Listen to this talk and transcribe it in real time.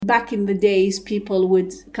back in the days, people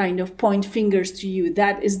would kind of point fingers to you.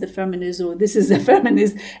 That is the feminist, or this is the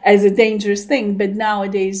feminist, as a dangerous thing. But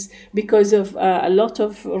nowadays, because of a lot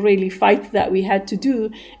of really fight that we had to do,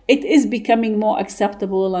 it is becoming more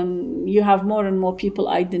acceptable, and you have more and more people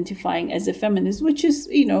identifying as a feminist, which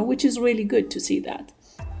is really good to see that.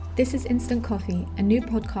 This is Instant Coffee, a new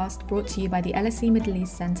podcast brought to you by the LSE Middle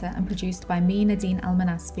East Centre and produced by me, Nadine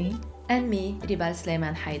Al-Manasfi. And me, Ribal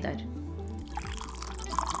Sulaiman Haidar.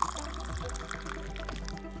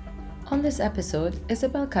 On this episode,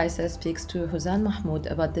 Isabel Kaisa speaks to Huzan Mahmoud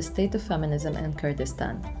about the state of feminism in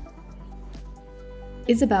Kurdistan.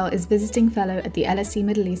 Isabel is visiting fellow at the LSE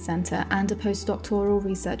Middle East Centre and a postdoctoral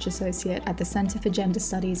research associate at the Centre for Gender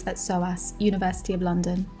Studies at SOAS, University of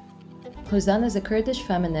London. Huzan is a Kurdish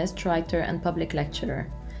feminist, writer and public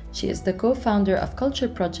lecturer. She is the co-founder of Culture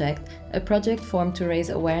Project, a project formed to raise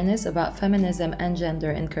awareness about feminism and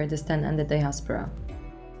gender in Kurdistan and the diaspora.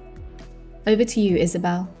 Over to you,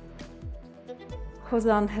 Isabel.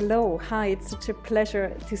 Huzan, hello. Hi, it's such a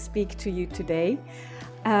pleasure to speak to you today.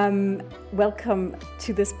 Welcome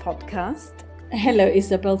to this podcast. Hello,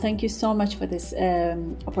 Isabel. Thank you so much for this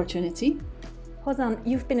opportunity. Huzan,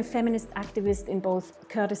 you've been a feminist activist in both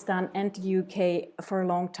Kurdistan and the UK for a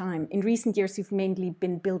long time. In recent years, you've mainly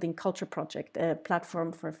been building Culture Project, a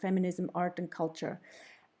platform for feminism, art and culture.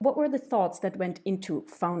 What were the thoughts that went into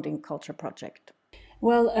founding Culture Project?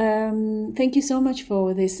 Well, thank you so much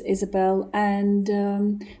for this, Isabel. And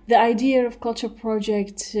the idea of Culture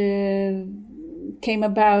Project came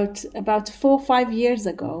about 4 or 5 years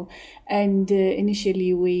ago. And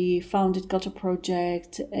initially we founded Culture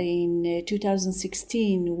Project in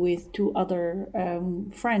 2016 with 2 other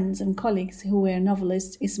friends and colleagues who were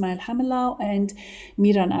novelists, Ismail Hamilau and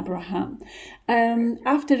Miran Abraham.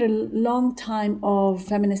 After a long time of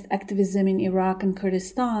feminist activism in Iraq and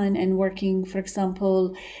Kurdistan, and working, for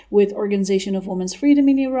example, with Organization of Women's Freedom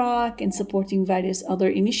in Iraq and supporting various other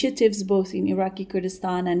initiatives, both in Iraqi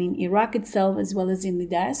Kurdistan and in Iraq itself, as well as in the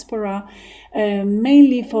diaspora,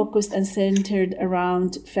 mainly focused and centered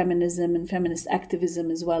around feminism and feminist activism,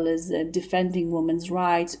 as well as defending women's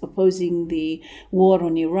rights, opposing the war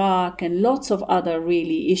on Iraq, and lots of other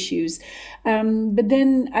really issues. But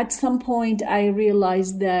then at some point I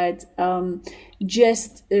realized that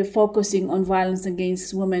just focusing on violence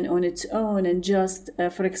against women on its own, and just,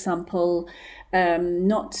 for example,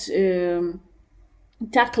 not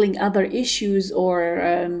tackling other issues or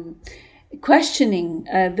questioning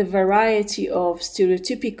the variety of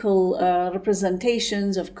stereotypical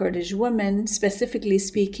representations of Kurdish women, specifically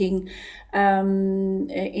speaking,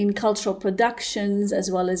 in cultural productions, as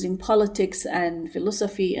well as in politics and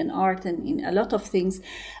philosophy and art and in a lot of things,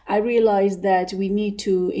 I realized that we need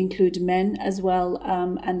to include men as well,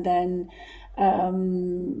 and then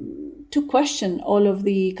to question all of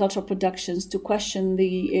the cultural productions, to question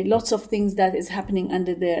the lots of things that is happening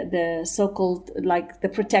under the so-called, like, the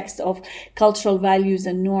pretext of cultural values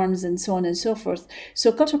and norms and so on and so forth.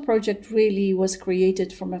 So Culture Project really was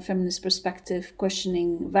created from a feminist perspective,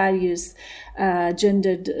 questioning values,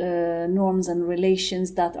 gendered norms and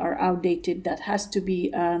relations that are outdated, that has to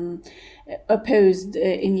be opposed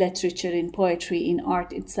in literature, in poetry, in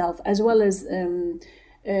art itself, as well as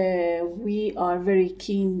we are very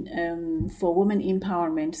keen for women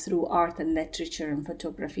empowerment through art and literature and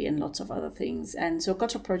photography and lots of other things. And so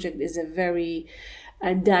Culture Project is a very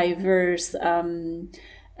diverse,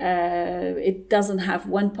 it doesn't have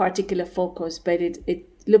one particular focus, but it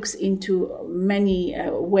looks into many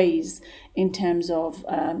ways in terms of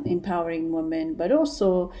empowering women, but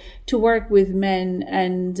also to work with men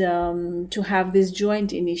and to have this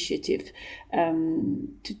joint initiative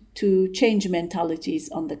to change mentalities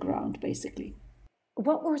on the ground, basically.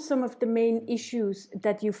 What were some of the main issues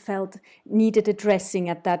that you felt needed addressing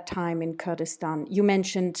at that time in Kurdistan? You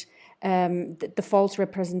mentioned the false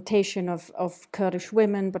representation of Kurdish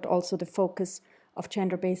women, but also the focus of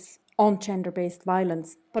gender-based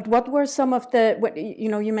violence. But what were some of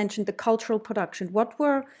you mentioned the cultural production. What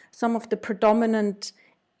were some of the predominant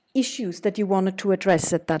issues that you wanted to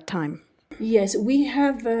address at that time? Yes, we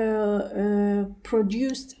have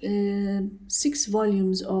produced 6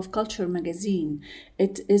 volumes of Culture magazine.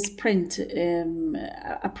 It is a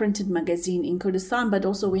printed magazine in Kurdistan, but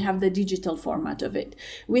also we have the digital format of it.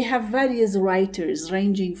 We have various writers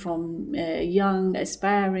ranging from young,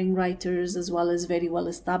 aspiring writers, as well as very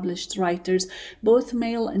well-established writers, both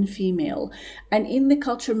male and female. And in the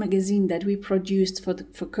Culture magazine that we produced for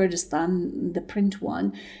Kurdistan, the print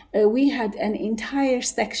one, we had an entire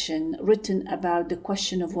section written about the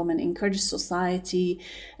question of women in Kurdish society,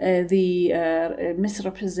 the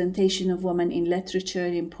misrepresentation of women in literature,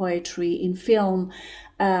 in poetry, in film,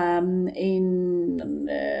 in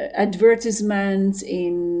advertisements,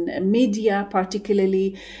 in media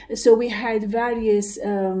particularly. So we had various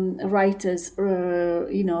writers,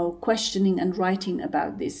 questioning and writing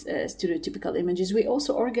about these stereotypical images. We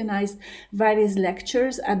also organized various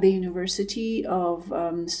lectures at the University of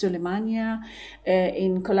Sulaymaniyah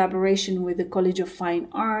in collaboration with the College of Fine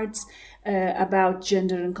Arts, about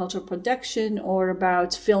gender and cultural production, or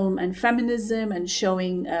about film and feminism, and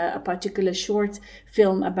showing a particular short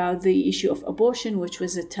film about the issue of abortion, which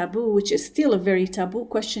was a taboo, which is still a very taboo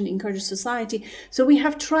question in Kurdish society. So we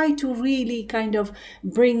have tried to really kind of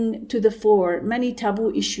bring to the fore many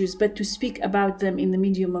taboo issues, but to speak about them in the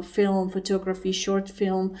medium of film, photography, short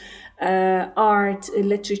film, art,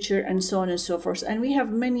 literature, and so on and so forth. And we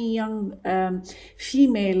have many young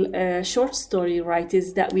female short story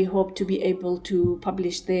writers that we hope to be able to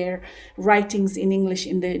publish their writings in English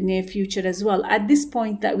in the near future as well. At this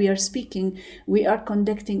point that we are speaking, we are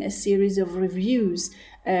conducting a series of reviews,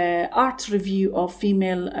 art review of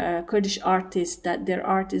female Kurdish artists, that their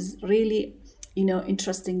art is really,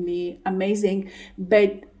 interestingly amazing,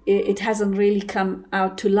 but it hasn't really come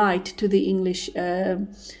out to light to the English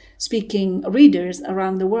speaking readers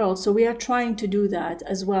around the world. So we are trying to do that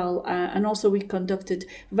as well. And also we conducted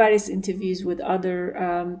various interviews with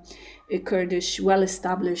other Kurdish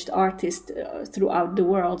well-established artists throughout the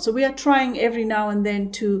world. So we are trying every now and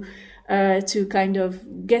then to kind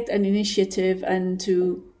of get an initiative and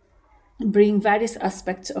to bring various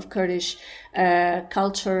aspects of Kurdish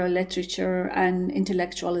culture, literature, and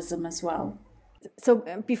intellectualism as well. So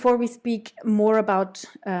before we speak more about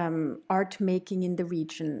art making in the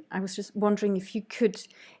region, I was just wondering if you could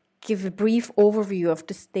give a brief overview of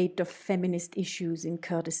the state of feminist issues in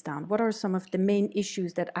Kurdistan. What are some of the main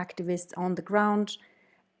issues that activists on the ground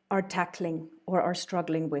are tackling or are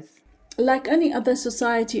struggling with? Like any other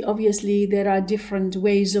society, obviously, there are different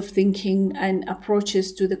ways of thinking and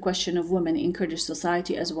approaches to the question of women in Kurdish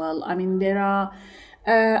society as well. I mean, there are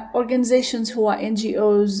organizations who are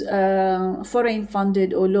NGOs, foreign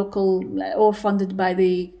funded or local, or funded by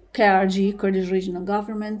the KRG, Kurdish Regional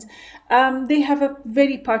Government. They have a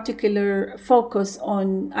very particular focus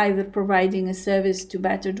on either providing a service to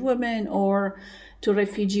battered women or to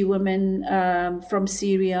refugee women from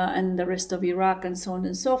Syria and the rest of Iraq and so on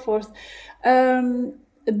and so forth.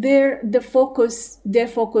 Their focus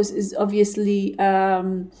is obviously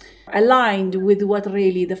aligned with what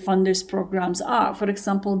really the funders' programs are. For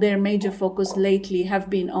example, their major focus lately have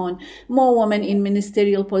been on more women in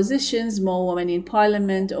ministerial positions, more women in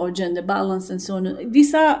parliament, or gender balance, and so on.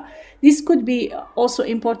 These could be also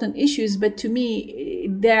important issues, but to me,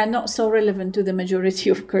 they are not so relevant to the majority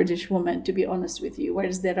of Kurdish women, to be honest with you.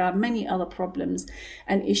 Whereas there are many other problems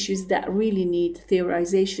and issues that really need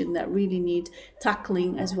theorization, that really need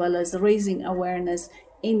tackling, as well as raising awareness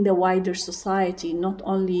in the wider society, not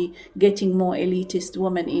only getting more elitist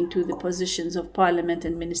women into the positions of parliament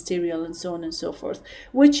and ministerial and so on and so forth,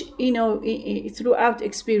 which, throughout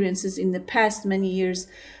experiences in the past many years,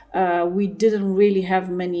 we didn't really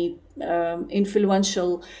have many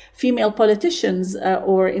influential female politicians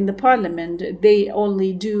or in the parliament. They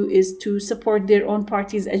only do is to support their own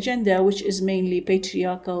party's agenda, which is mainly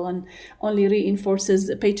patriarchal and only reinforces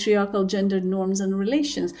the patriarchal gender norms and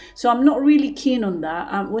relations. So I'm not really keen on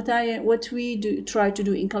that. What we try to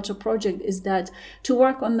do in Culture Project is that to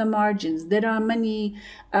work on the margins. There are many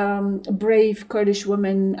brave Kurdish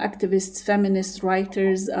women activists, feminists,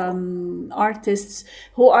 writers, artists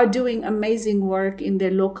who are doing amazing work in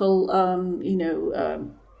their local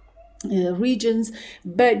regions,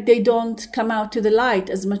 but they don't come out to the light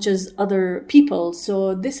as much as other people.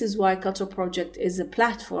 So this is why Culture Project is a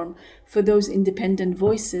platform for those independent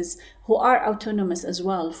voices who are autonomous as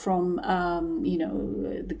well from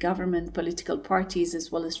the government, political parties,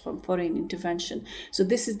 as well as from foreign intervention. So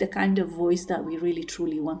this is the kind of voice that we really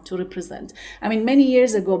truly want to represent. I mean, many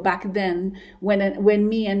years ago, back then, when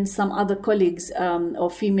me and some other colleagues or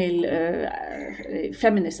female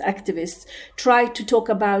feminist activists tried to talk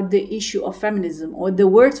about the issue of feminism, or the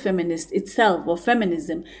word feminist itself, or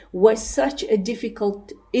feminism, was such a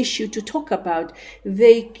difficult issue to talk about.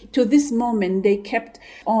 To this moment, they kept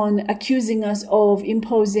on accusing us of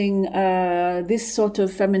imposing this sort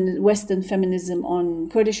of Western feminism on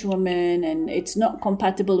Kurdish women, and it's not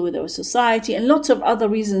compatible with our society, and lots of other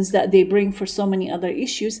reasons that they bring for so many other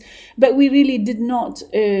issues. But we really did not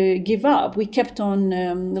give up. We kept on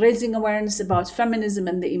raising awareness about feminism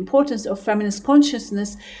and the importance of feminist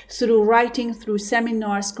consciousness through writing, through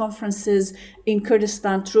seminars, conferences in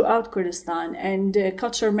Kurdistan, throughout Kurdistan. And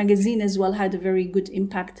Culture magazine as well had a very good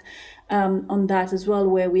impact on that as well,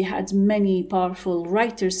 where we had many powerful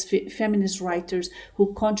writers, feminist writers,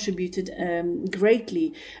 who contributed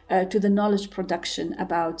greatly to the knowledge production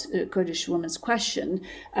about Kurdish women's question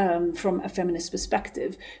from a feminist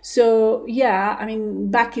perspective. So yeah, I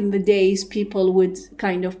mean, back in the days, people would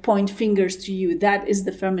kind of point fingers to you, that is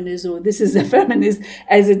the feminist, or this is the feminist,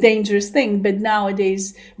 as a dangerous thing. But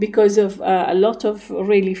nowadays, because of a lot of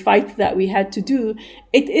really fight that we had to do,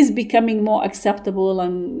 it is becoming more acceptable,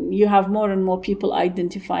 and you have more and more people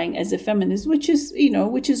identifying as a feminist, which is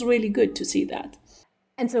really good to see that.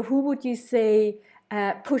 And so who would you say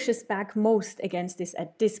pushes back most against this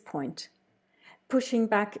at this point? Pushing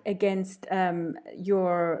back against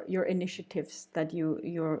your initiatives, that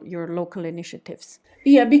your local initiatives?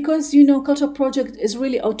 Yeah, because Culture Project is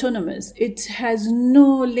really autonomous. It has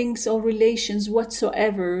no links or relations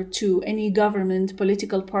whatsoever to any government,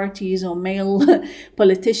 political parties, or male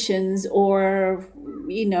politicians, or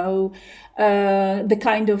the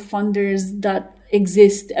kind of funders that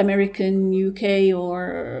exist, American, UK,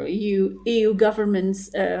 or EU governments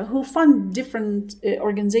who fund different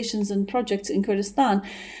organizations and projects in Kurdistan.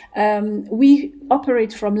 We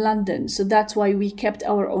operate from London, so that's why we kept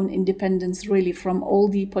our own independence really from all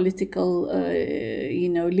the political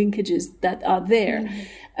linkages that are there.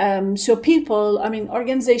 So people,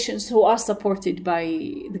 organizations who are supported by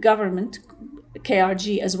the government,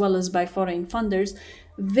 KRG, as well as by foreign funders,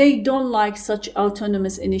 they don't like such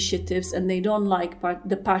autonomous initiatives, and they don't like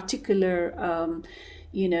the particular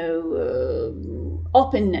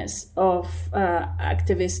openness of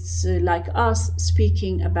activists like us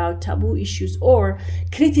speaking about taboo issues or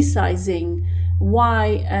criticizing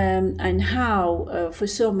why and how for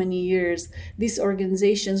so many years these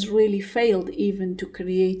organizations really failed even to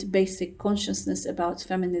create basic consciousness about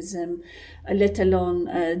feminism, let alone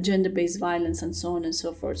gender-based violence, and so on and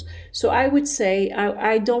so forth. So I would say,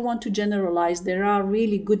 I don't want to generalize. There are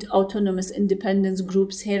really good autonomous independence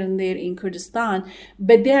groups here and there in Kurdistan,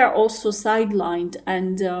 but they are also sidelined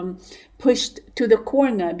and pushed to the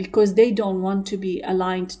corner because they don't want to be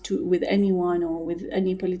aligned with anyone or with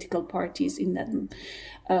any political parties in that,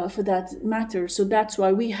 for that matter. So that's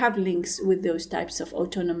why we have links with those types of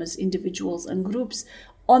autonomous individuals and groups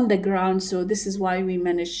on the ground. So this is why we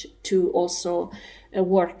manage to also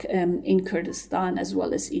work in Kurdistan as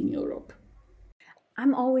well as in Europe.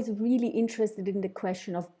 I'm always really interested in the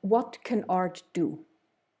question of what can art do?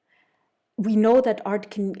 We know that art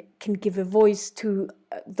can give a voice to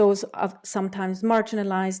those sometimes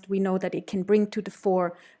marginalized. We know that it can bring to the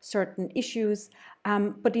fore certain issues.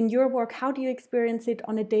 But in your work, how do you experience it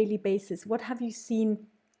on a daily basis? What have you seen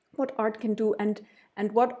what art can do, and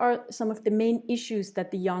what are some of the main issues that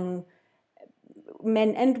the young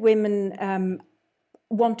men and women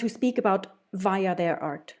want to speak about via their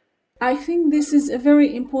art? I think this is a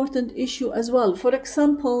very important issue as well. For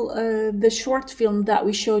example, the short film that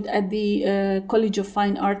we showed at the College of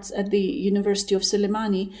Fine Arts at the University of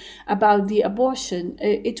Soleimani about the abortion,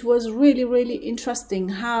 it was really, really interesting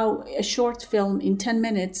how a short film in 10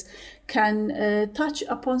 minutes can touch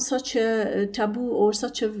upon such a taboo or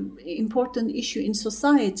such an important issue in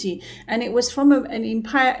society. And it was from an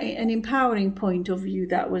empowering point of view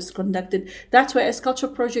that was conducted. That's why as Culture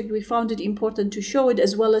Project, we found it important to show it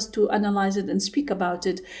as well as to analyze it and speak about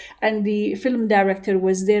it. And the film director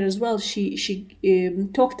was there as well. She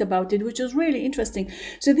talked about it, which was really interesting.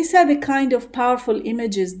 So these are the kind of powerful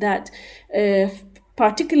images that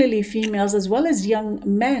particularly females as well as young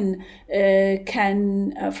men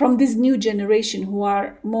can, from this new generation who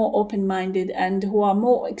are more open-minded and who are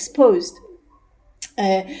more exposed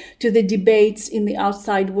to the debates in the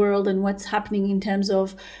outside world and what's happening in terms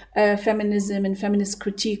of feminism and feminist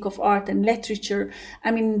critique of art and literature. I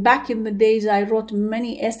mean, back in the days, I wrote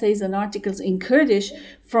many essays and articles in Kurdish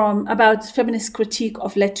about feminist critique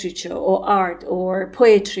of literature or art or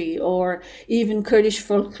poetry or even Kurdish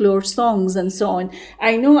folklore songs and so on.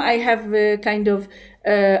 I know I have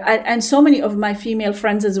and so many of my female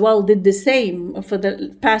friends as well did the same for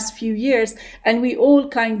the past few years, and we all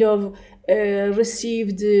kind of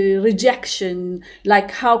received rejection,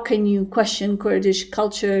 like how can you question Kurdish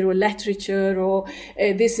culture or literature, or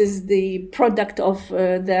this is the product of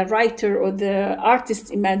the writer or the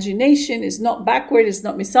artist's imagination, is not backward, it's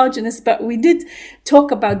not misogynist. But we did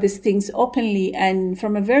talk about these things openly and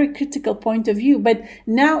from a very critical point of view, but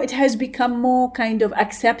now it has become more kind of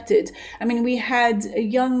accepted. I mean, we had a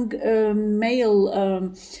young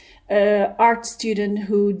male art student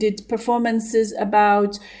who did performances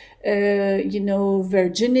about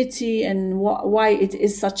virginity and why it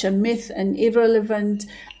is such a myth and irrelevant.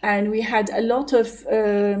 And we had a lot of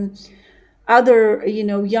other,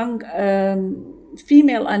 young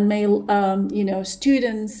female and male,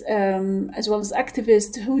 students, as well as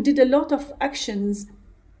activists who did a lot of actions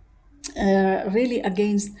really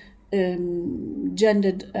against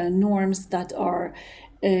gendered norms that are,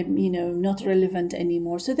 not relevant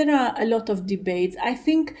anymore. So there are a lot of debates. I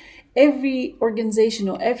think every organization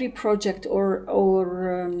or every project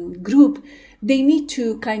or group, they need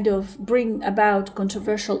to kind of bring about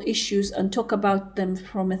controversial issues and talk about them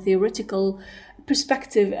from a theoretical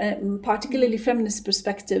perspective, particularly feminist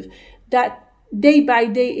perspective, that day by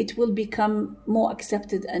day it will become more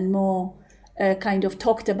accepted and more kind of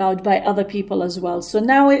talked about by other people as well. So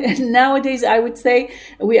nowadays, I would say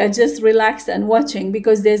we are just relaxed and watching,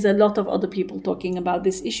 because there's a lot of other people talking about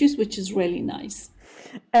these issues, which is really nice.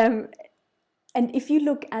 And if you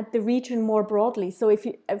look at the region more broadly, so if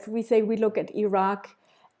we say we look at Iraq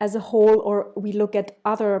as a whole, or we look at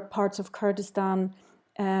other parts of Kurdistan,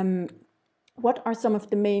 what are some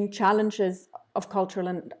of the main challenges of cultural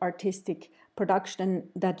and artistic production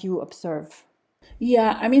that you observe?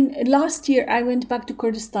 Yeah, I mean, last year I went back to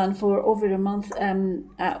Kurdistan for over a month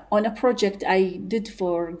on a project I did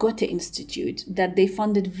for Goethe Institute, that they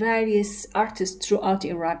funded various artists throughout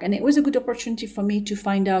Iraq. And it was a good opportunity for me to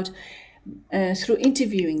find out through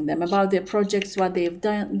interviewing them about their projects, what they've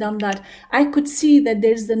done that. I could see that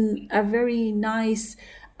there's a very nice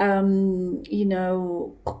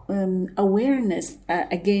awareness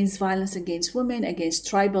against violence against women, against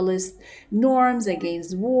tribalist norms,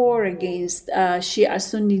 against war, against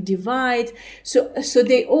Shia-Sunni divide. So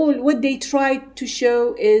what they tried to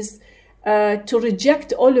show is to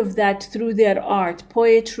reject all of that through their art,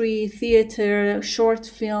 poetry, theater, short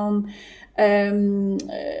film,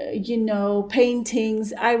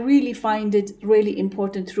 paintings. I really find it really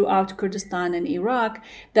important throughout Kurdistan and Iraq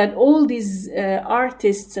that all these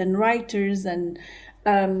artists and writers and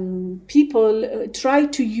people try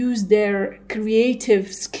to use their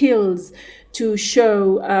creative skills to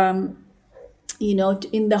show,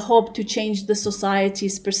 in the hope to change the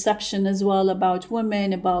society's perception as well about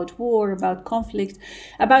women, about war, about conflict,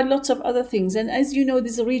 about lots of other things. And as you know,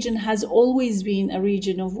 this region has always been a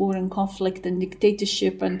region of war and conflict and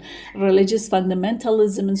dictatorship and religious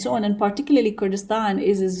fundamentalism and so on. And particularly Kurdistan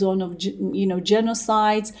is a zone of,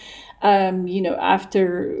 genocides,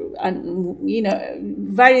 after,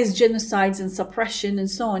 various genocides and suppression and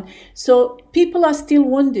so on. So people are still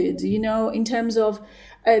wounded, in terms of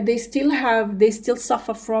they still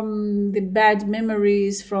suffer from the bad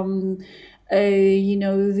memories, from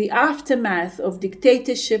the aftermath of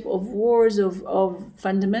dictatorship, of wars, of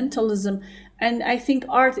fundamentalism. And I think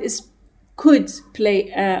art could play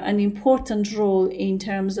an important role in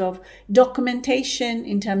terms of documentation,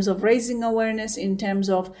 in terms of raising awareness, in terms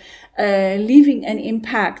of leaving an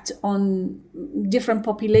impact on different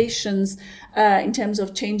populations, in terms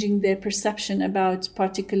of changing their perception about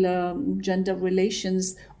particular gender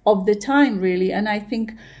relations of the time, really. And I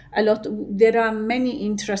think there are many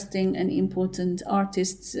interesting and important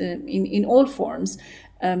artists in all forms,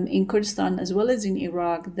 in Kurdistan as well as in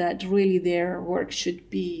Iraq, that really their work should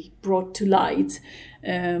be brought to light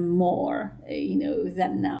more,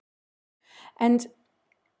 than now. And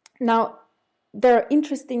now there are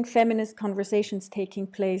interesting feminist conversations taking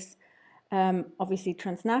place, obviously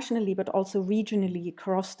transnationally, but also regionally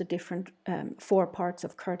across the different 4 parts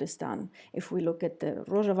of Kurdistan. If we look at the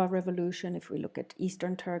Rojava revolution, if we look at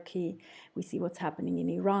Eastern Turkey, we see what's happening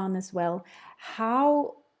in Iran as well.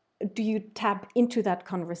 How do you tap into that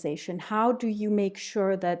conversation? How do you make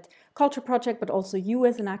sure that Culture Project, but also you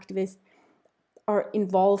as an activist, are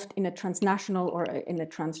involved in a transnational or in a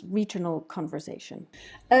trans-regional conversation?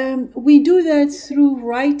 We do that through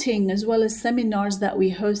writing, as well as seminars that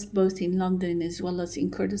we host both in London as well as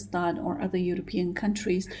in Kurdistan or other European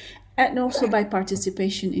countries, and also by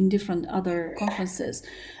participation in different other conferences.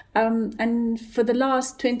 And for the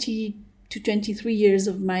last 20 to 23 years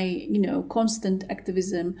of my, constant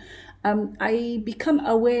activism, I become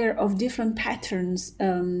aware of different patterns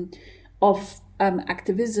of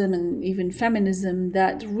activism and even feminism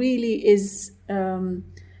that really is some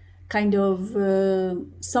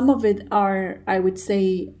of it are, I would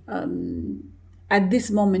say, at this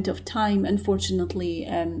moment of time, unfortunately,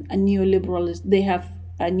 they have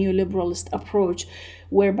a neoliberalist approach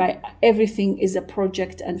whereby everything is a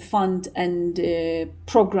project and fund and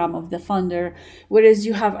program of the funder, whereas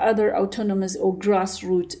you have other autonomous or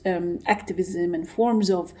grassroots activism and forms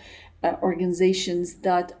of organizations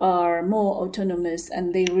that are more autonomous,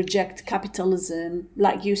 and they reject capitalism,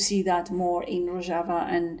 like you see that more in Rojava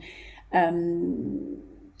and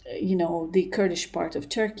the Kurdish part of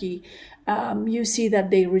Turkey. You see that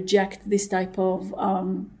they reject this type of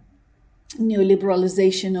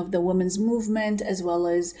neoliberalization of the women's movement, as well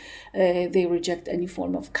as they reject any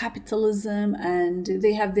form of capitalism, and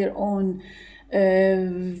they have their own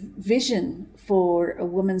vision for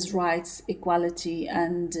women's rights, equality,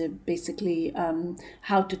 and basically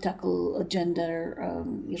how to tackle gender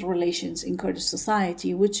relations in Kurdish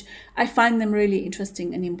society, which I find them really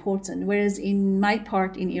interesting and important. Whereas in my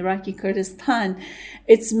part in Iraqi Kurdistan,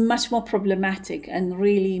 it's much more problematic and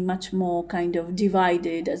really much more kind of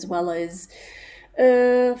divided, as well as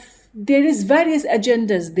there is various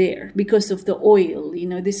agendas there because of the oil.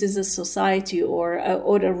 This is a society or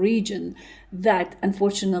a region that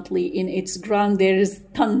unfortunately in its ground there is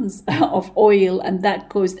tons of oil, and that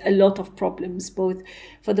caused a lot of problems both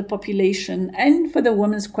for the population and for the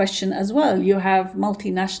women's question as well. You have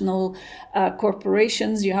multinational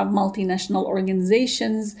corporations, you have multinational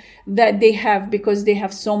organizations that they have, because they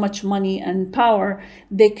have so much money and power,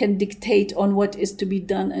 they can dictate on what is to be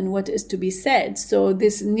done and what is to be said. So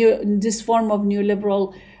this form of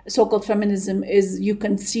neoliberal so-called feminism you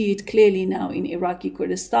can see it clearly now in Iraqi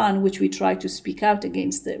Kurdistan, which we try to speak out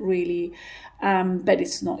against it really. But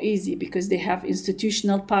it's not easy because they have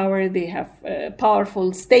institutional power, they have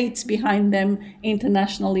powerful states behind them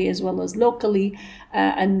internationally as well as locally.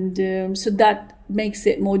 So that makes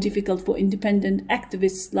it more difficult for independent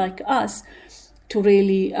activists like us to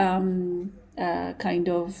really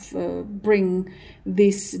bring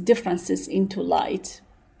these differences into light.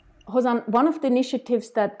 Hozan, one of the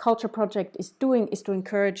initiatives that Culture Project is doing is to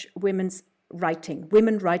encourage women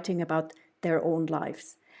writing about their own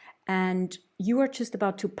lives. And you are just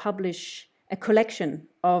about to publish a collection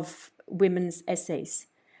of women's essays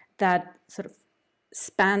that sort of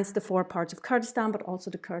spans the 4 parts of Kurdistan, but also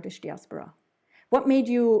the Kurdish diaspora. What made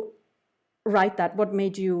you write that? What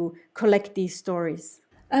made you collect these stories?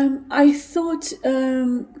 I thought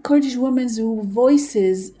Kurdish women's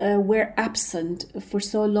voices were absent for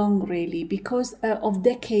so long, really, because of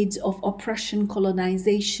decades of oppression,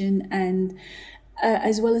 colonization, and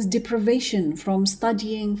as well as deprivation from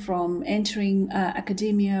studying, from entering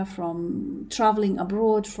academia, from traveling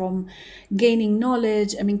abroad, from gaining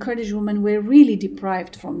knowledge. I mean, Kurdish women were really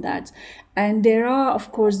deprived from that. And there are,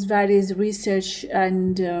 of course, various research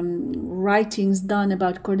and writings done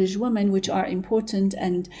about Kurdish women, which are important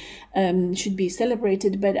and should be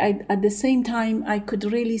celebrated. But at the same time, I could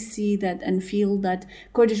really see that and feel that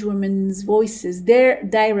Kurdish women's voices, their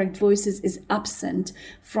direct voices, is absent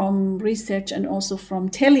from research and also from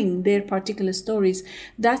telling their particular stories.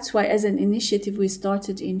 That's why, as an initiative, we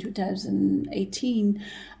started in 2018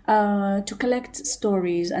 to collect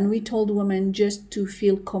stories, and we told women just to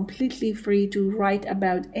feel completely free to write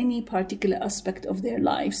about any particular aspect of their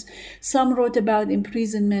lives. Some wrote about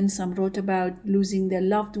imprisonment, some wrote about losing their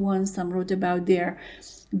loved ones, some wrote about their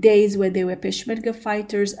days where they were Peshmerga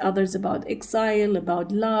fighters, others about exile,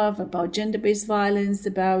 about love, about gender-based violence,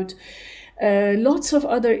 about lots of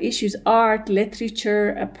other issues, art,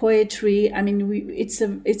 literature, poetry. I mean, it's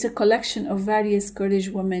a collection of various Kurdish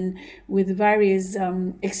women with various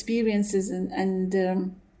experiences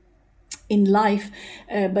and in life,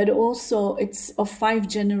 but also it's of 5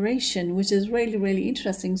 generations, which is really, really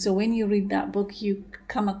interesting. So when you read that book, you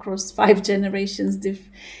come across 5 generations,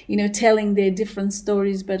 telling their different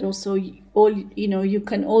stories, but also you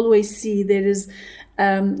can always see there is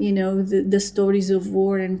the stories of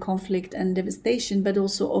war and conflict and devastation, but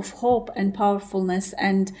also of hope and powerfulness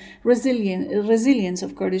and resilience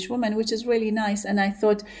of Kurdish women, which is really nice. And I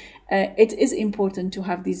thought it is important to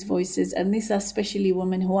have these voices, and these are especially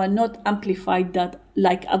women who are not amplified that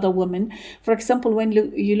like other women. For example, when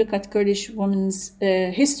you look at Kurdish women's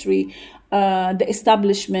history, the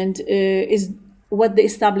establishment is what the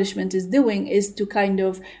establishment is doing is to kind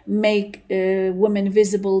of make women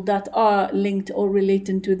visible that are linked or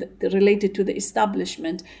related to the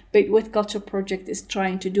establishment. But what Culture Project is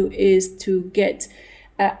trying to do is to get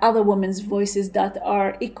other women's voices that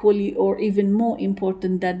are equally or even more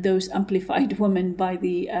important than those amplified women by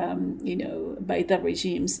the by the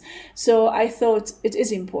regimes. So I thought it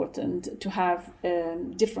is important to have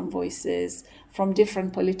different voices from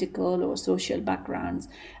different political or social backgrounds,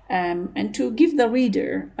 and to give the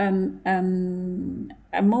reader a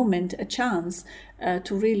chance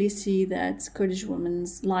to really see that Kurdish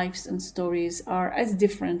women's lives and stories are as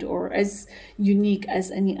different or as unique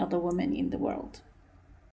as any other woman in the world.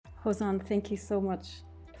 Hozan, thank you so much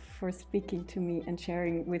for speaking to me and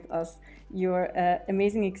sharing with us your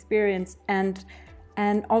amazing experience and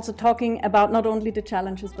also talking about not only the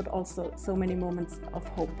challenges but also so many moments of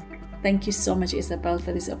hope. Thank you so much, Isabel,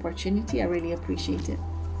 for this opportunity. I really appreciate it.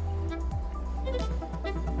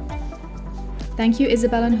 Thank you,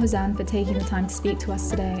 Isabel and Hosan, for taking the time to speak to us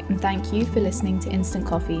today, and thank you for listening to Instant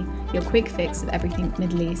Coffee, your quick fix of everything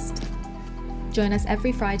Middle East. Join us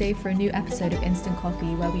every Friday for a new episode of Instant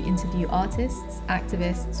Coffee, where we interview artists,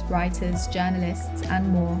 activists, writers, journalists, and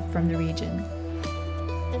more from the region.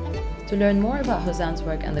 To learn more about Hosan's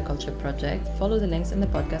work and the Culture Project, follow the links in the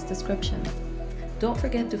podcast description. Don't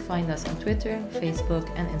forget to find us on Twitter, Facebook,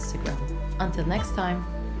 and Instagram. Until next time.